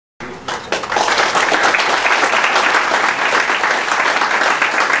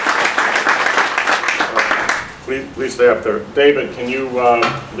please stay up there. David, can you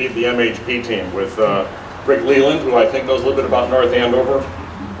lead the MHP team with Rick Leland, who I think knows a little bit about North Andover?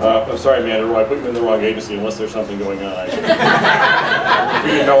 I'm sorry, Amanda, I put you in the wrong agency unless there's something going on.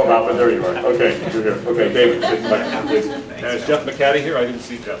 We didn't know about, but there you are. Okay, you're here. Okay, David, sit back, please. And is Jeff McCaddy here? I didn't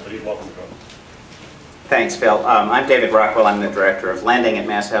see Jeff, but he's welcome to come. Thanks, Phil. I'm David Rockwell. I'm the Director of Lending at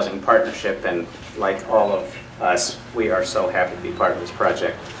Mass Housing Partnership, and like all of us, we are so happy to be part of this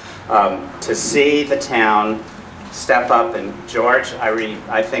project. To see the town step up, and George,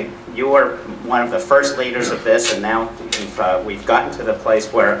 I think you were one of the first leaders of this, and now we've gotten to the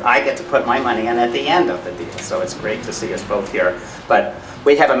place where I get to put my money in at the end of the deal, so it's great to see us both here. But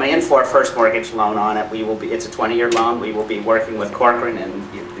we have $1.4 million first mortgage loan on it. It's a 20-year loan. We will be working with Corcoran and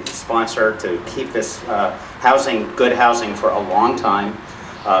the sponsor to keep this good housing for a long time.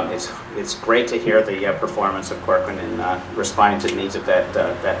 It's great to hear the performance of Corcoran in responding to the needs of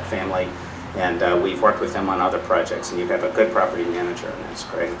that family. And we've worked with them on other projects, and you have a good property manager, and that's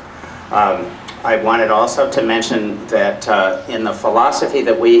great. I wanted also to mention that in the philosophy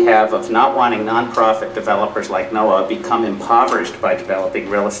that we have of not wanting nonprofit developers like NOAA become impoverished by developing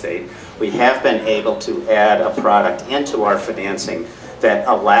real estate, we have been able to add a product into our financing that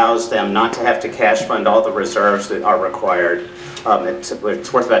allows them not to have to cash fund all the reserves that are required. It's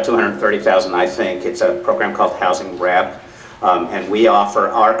worth about $230,000, I think. It's a program called Housing Wrap. And we offer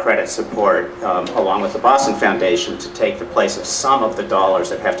our credit support along with the Boston Foundation to take the place of some of the dollars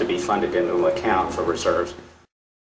that have to be funded into an account for reserves.